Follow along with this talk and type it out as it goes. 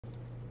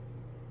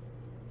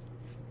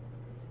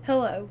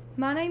Hello,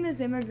 my name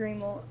is Emma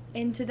Greenwell,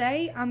 and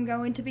today I'm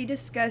going to be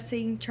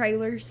discussing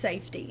trailer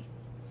safety.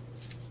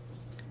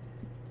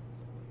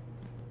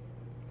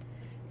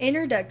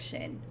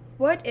 Introduction.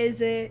 What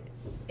is it?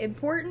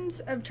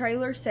 Importance of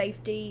trailer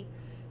safety,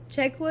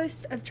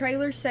 checklist of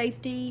trailer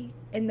safety,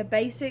 and the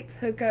basic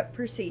hookup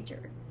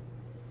procedure.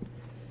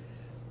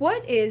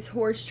 What is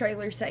horse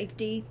trailer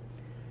safety?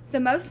 The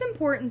most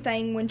important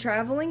thing when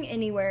traveling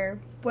anywhere,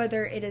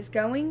 whether it is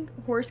going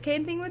horse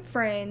camping with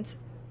friends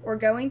or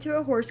going to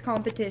a horse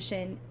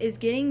competition, is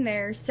getting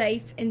there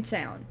safe and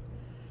sound.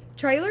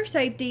 Trailer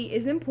safety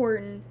is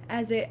important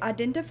as it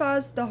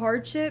identifies the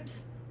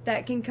hardships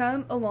that can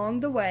come along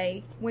the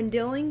way when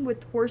dealing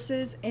with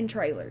horses and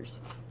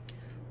trailers.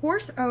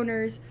 Horse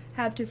owners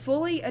have to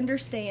fully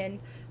understand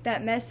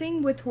that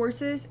messing with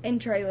horses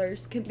and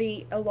trailers can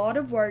be a lot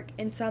of work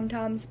and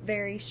sometimes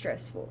very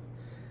stressful.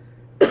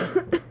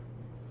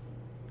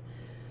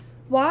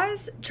 Why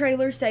is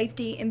trailer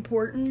safety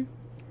important?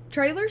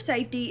 Trailer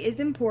safety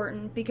is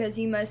important because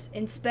you must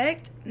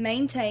inspect,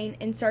 maintain,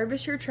 and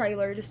service your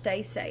trailer to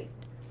stay safe.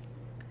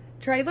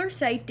 Trailer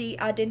safety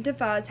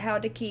identifies how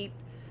to keep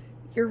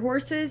your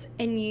horses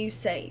and you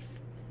safe.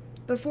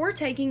 Before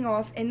taking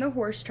off in the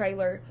horse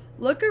trailer,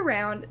 look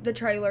around the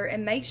trailer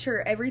and make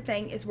sure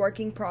everything is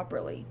working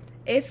properly.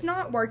 If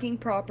not working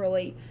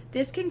properly,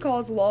 this can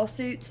cause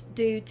lawsuits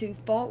due to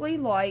faulty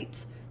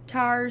lights,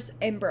 tires,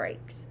 and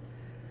brakes.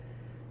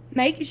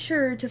 Make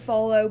sure to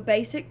follow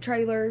basic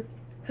trailer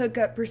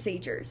hookup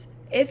procedures.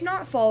 If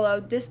not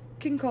followed, this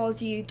can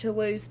cause you to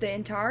lose the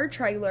entire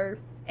trailer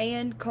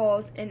and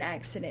cause an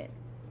accident.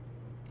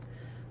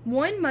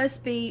 One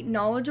must be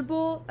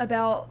knowledgeable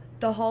about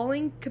the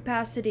hauling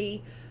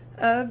capacity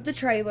of the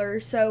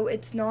trailer so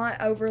it's not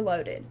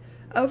overloaded.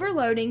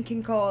 Overloading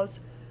can cause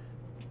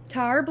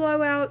tire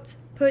blowouts,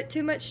 put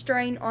too much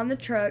strain on the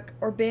truck,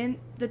 or bend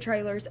the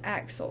trailer's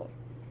axle.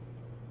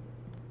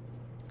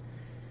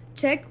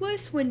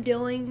 Checklist when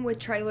dealing with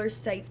trailer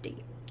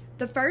safety.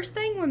 The first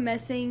thing when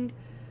messing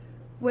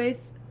with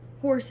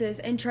horses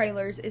and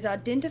trailers is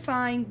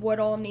identifying what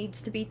all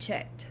needs to be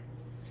checked.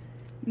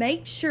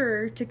 Make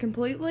sure to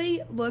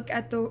completely look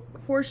at the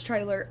horse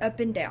trailer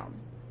up and down.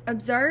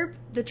 Observe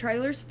the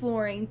trailer's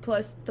flooring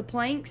plus the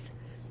planks,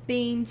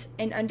 beams,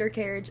 and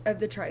undercarriage of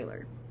the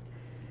trailer.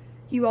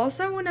 You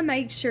also want to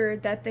make sure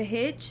that the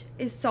hitch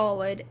is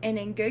solid and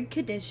in good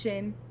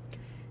condition,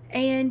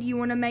 and you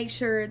want to make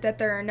sure that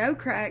there are no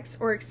cracks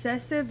or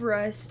excessive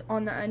rust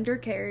on the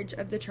undercarriage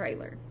of the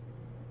trailer.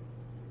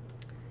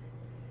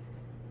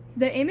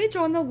 The image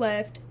on the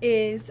left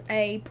is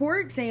a poor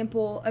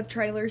example of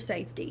trailer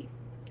safety.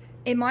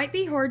 It might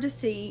be hard to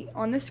see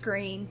on the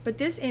screen, but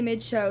this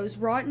image shows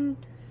rotten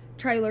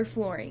trailer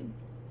flooring.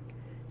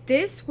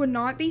 This would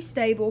not be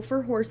stable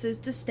for horses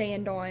to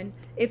stand on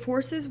if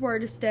horses were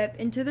to step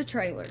into the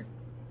trailer.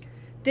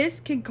 This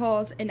can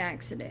cause an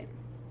accident.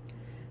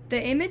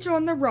 The image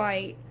on the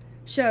right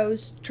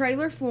shows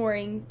trailer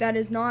flooring that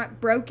is not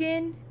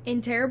broken,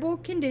 in terrible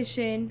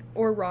condition,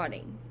 or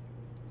rotting.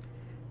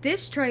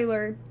 This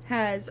trailer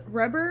has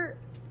rubber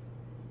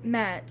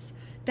mats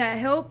that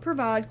help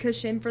provide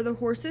cushion for the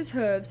horse's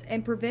hooves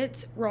and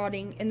prevents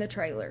rotting in the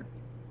trailer.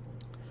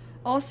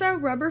 Also,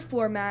 rubber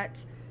floor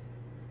mats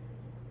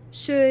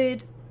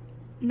should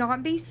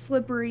not be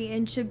slippery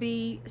and should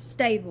be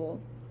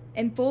stable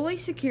and fully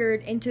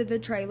secured into the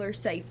trailer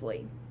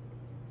safely.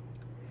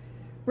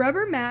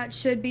 Rubber mats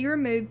should be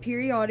removed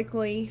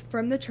periodically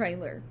from the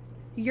trailer.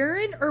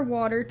 Urine or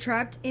water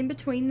trapped in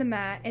between the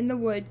mat and the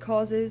wood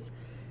causes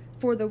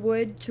for the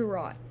wood to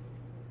rot.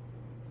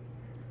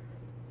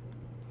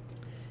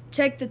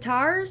 Check the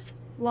tires,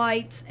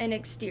 lights, and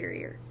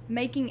exterior.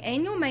 Making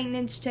annual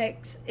maintenance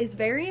checks is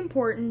very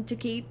important to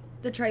keep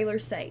the trailer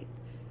safe.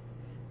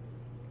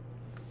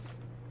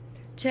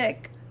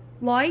 Check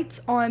lights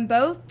on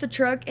both the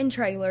truck and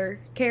trailer.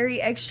 Carry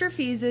extra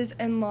fuses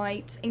and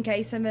lights in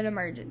case of an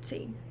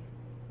emergency.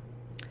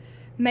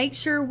 Make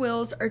sure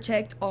wheels are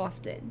checked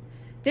often.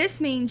 This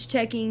means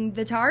checking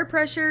the tire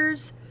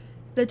pressures,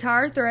 the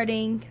tire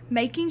threading,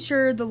 making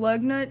sure the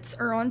lug nuts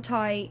are on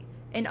tight,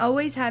 and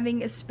always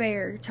having a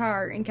spare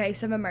tire in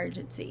case of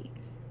emergency.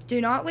 Do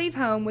not leave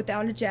home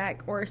without a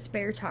jack or a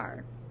spare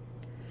tire.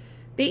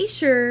 Be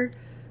sure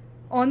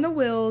on the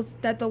wheels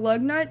that the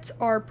lug nuts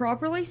are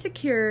properly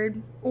secured,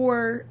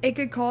 or it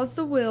could cause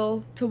the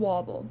wheel to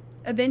wobble.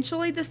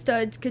 Eventually the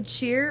studs could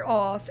shear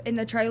off and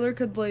the trailer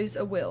could lose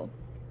a wheel.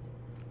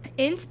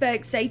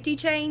 Inspect safety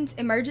chains,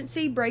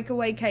 emergency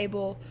breakaway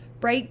cable,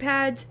 brake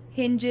pads,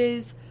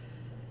 hinges,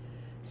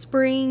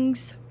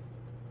 springs,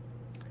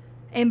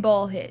 and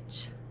ball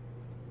hitch.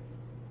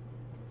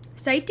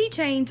 Safety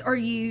chains are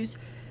used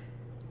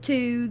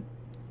to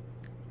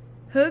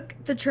hook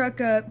the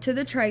truck up to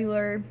the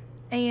trailer,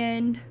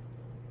 and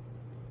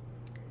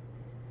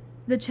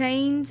the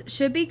chains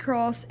should be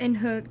crossed and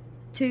hooked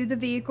to the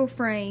vehicle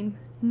frame,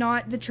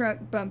 not the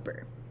truck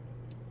bumper.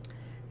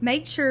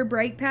 Make sure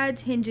brake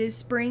pads, hinges,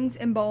 springs,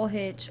 and ball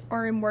hitch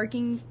are in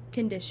working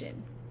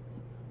condition.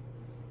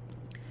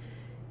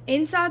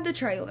 Inside the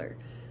trailer,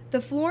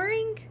 the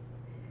flooring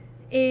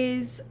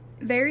is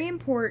very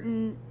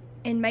important,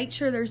 and make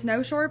sure there's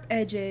no sharp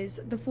edges.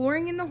 The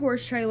flooring in the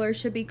horse trailer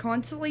should be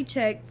constantly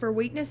checked for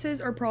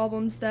weaknesses or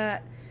problems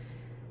that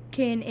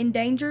can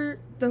endanger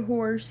the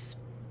horse.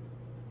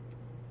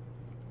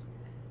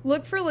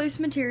 Look for loose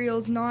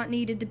materials not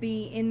needed to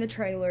be in the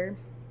trailer.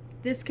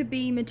 This could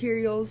be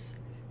materials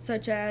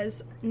such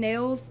as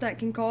nails that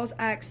can cause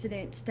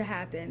accidents to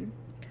happen.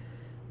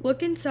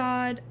 Look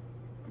inside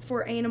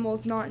for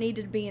animals not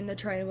needed to be in the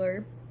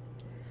trailer.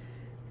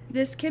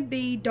 This could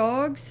be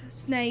dogs,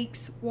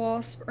 snakes,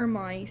 wasps, or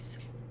mice.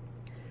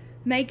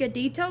 Make a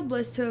detailed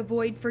list to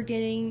avoid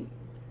forgetting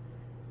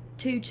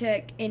to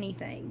check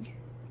anything.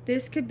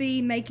 This could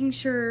be making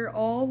sure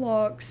all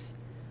locks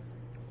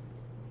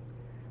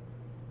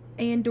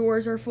and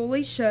doors are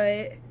fully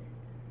shut.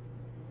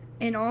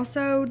 And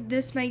also,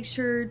 this makes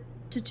sure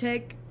to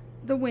check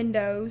the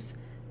windows.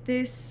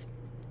 This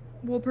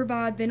will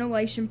provide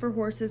ventilation for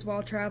horses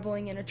while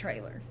traveling in a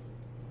trailer.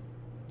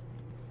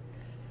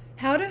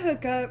 How to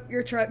hook up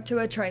your truck to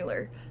a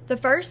trailer. The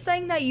first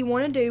thing that you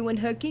want to do when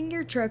hooking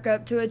your truck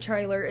up to a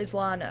trailer is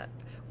line up.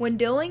 When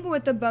dealing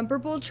with a bumper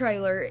pull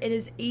trailer, it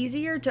is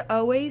easier to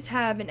always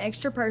have an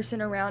extra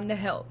person around to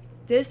help.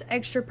 This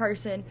extra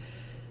person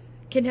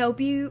can help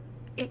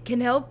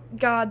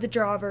guide the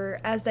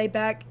driver as they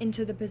back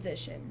into the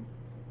position.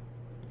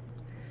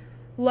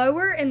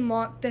 Lower and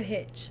lock the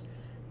hitch.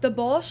 The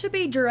ball should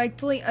be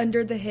directly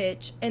under the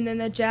hitch, and then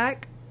the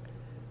jack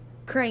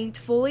cranked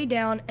fully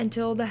down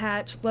until the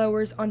hatch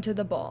lowers onto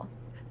the ball.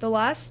 The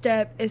last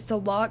step is to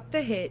lock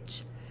the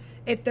hitch.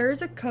 If there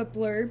is a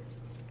coupler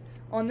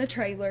on the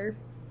trailer,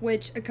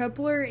 which a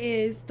coupler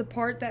is the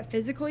part that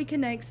physically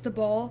connects the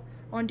ball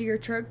onto your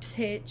truck's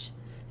hitch,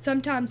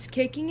 sometimes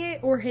kicking it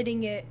or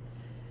hitting it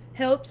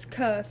helps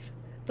cuff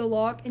the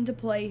lock into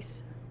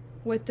place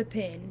with the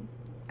pin,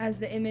 as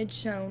the image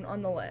shown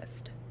on the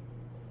left.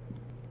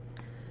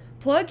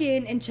 Plug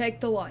in and check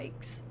the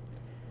lights.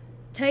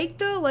 Take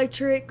the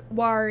electric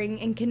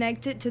wiring and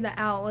connect it to the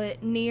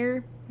outlet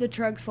near the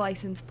truck's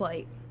license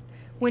plate.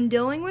 When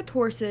dealing with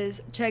horses,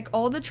 check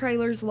all the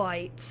trailer's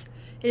lights.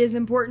 It is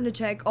important to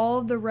check all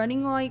of the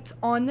running lights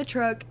on the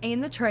truck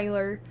and the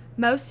trailer.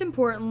 Most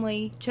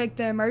importantly, check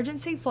the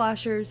emergency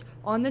flashers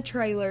on the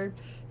trailer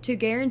to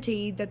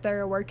guarantee that they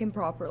are working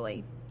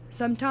properly.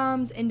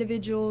 Sometimes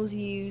individuals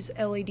use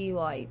LED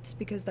lights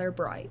because they're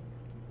bright.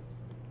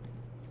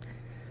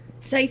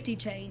 Safety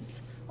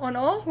chains. On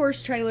all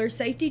horse trailers,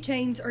 safety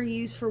chains are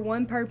used for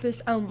one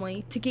purpose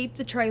only, to keep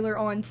the trailer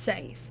on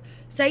safe.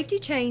 Safety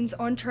chains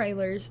on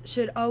trailers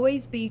should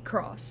always be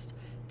crossed.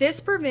 This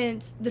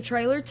prevents the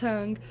trailer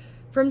tongue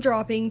from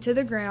dropping to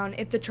the ground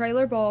if the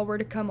trailer ball were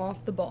to come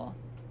off the ball.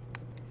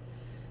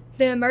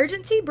 The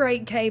emergency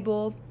brake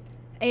cable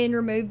and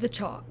remove the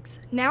chocks.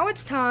 Now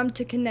it's time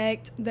to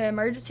connect the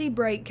emergency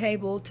brake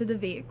cable to the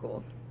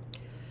vehicle.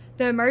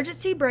 The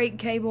emergency brake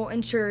cable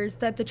ensures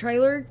that the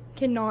trailer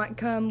cannot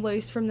come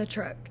loose from the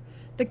truck.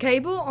 The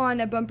cable on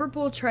a bumper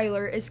pull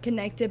trailer is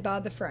connected by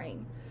the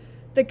frame.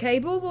 The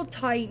cable will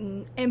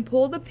tighten and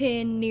pull the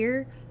pin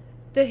near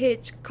the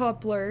hitch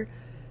coupler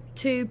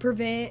to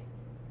prevent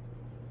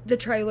the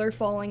trailer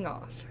falling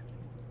off.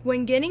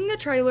 When getting the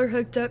trailer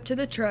hooked up to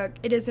the truck,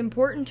 it is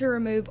important to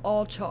remove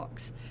all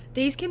chocks.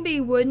 These can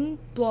be wooden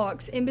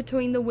blocks in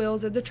between the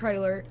wheels of the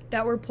trailer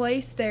that were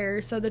placed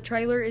there so the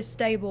trailer is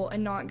stable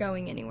and not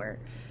going anywhere.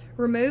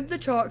 Remove the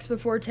chocks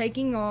before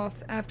taking off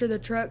after the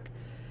truck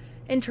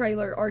and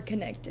trailer are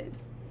connected.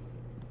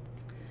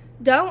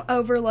 Don't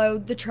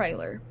overload the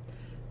trailer.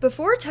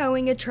 Before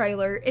towing a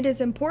trailer, it is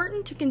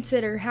important to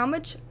consider how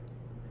much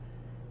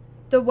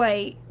the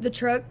weight the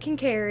truck can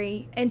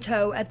carry and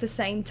tow at the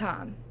same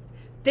time.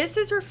 This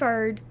is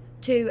referred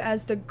to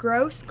as the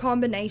gross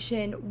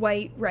combination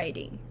weight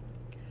rating.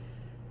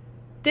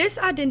 This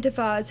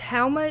identifies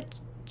how much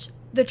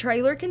the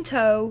trailer can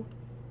tow,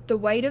 the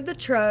weight of the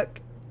truck,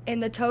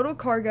 and the total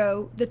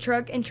cargo the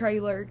truck and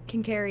trailer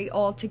can carry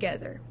all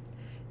together.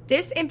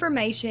 This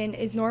information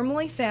is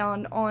normally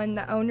found on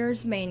the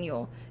owner's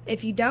manual.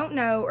 If you don't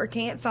know or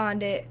can't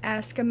find it,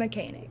 ask a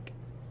mechanic.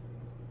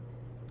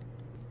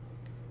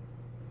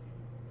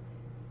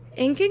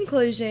 In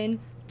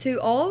conclusion, to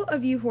all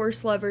of you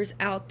horse lovers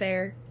out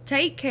there,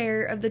 take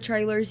care of the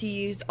trailers you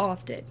use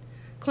often.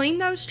 Clean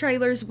those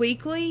trailers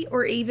weekly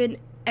or even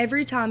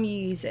every time you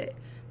use it.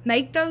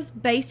 Make those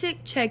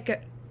basic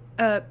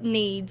check-up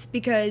needs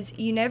because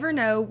you never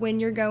know when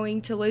you're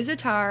going to lose a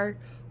tire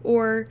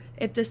or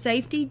if the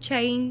safety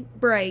chain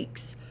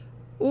breaks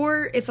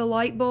or if a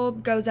light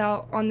bulb goes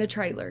out on the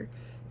trailer.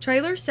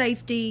 Trailer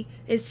safety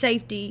is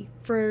safety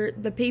for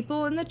the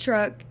people in the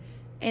truck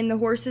and the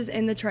horses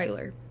in the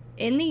trailer.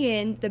 In the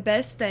end, the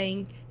best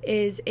thing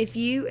is if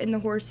you and the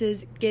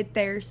horses get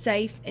there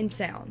safe and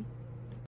sound.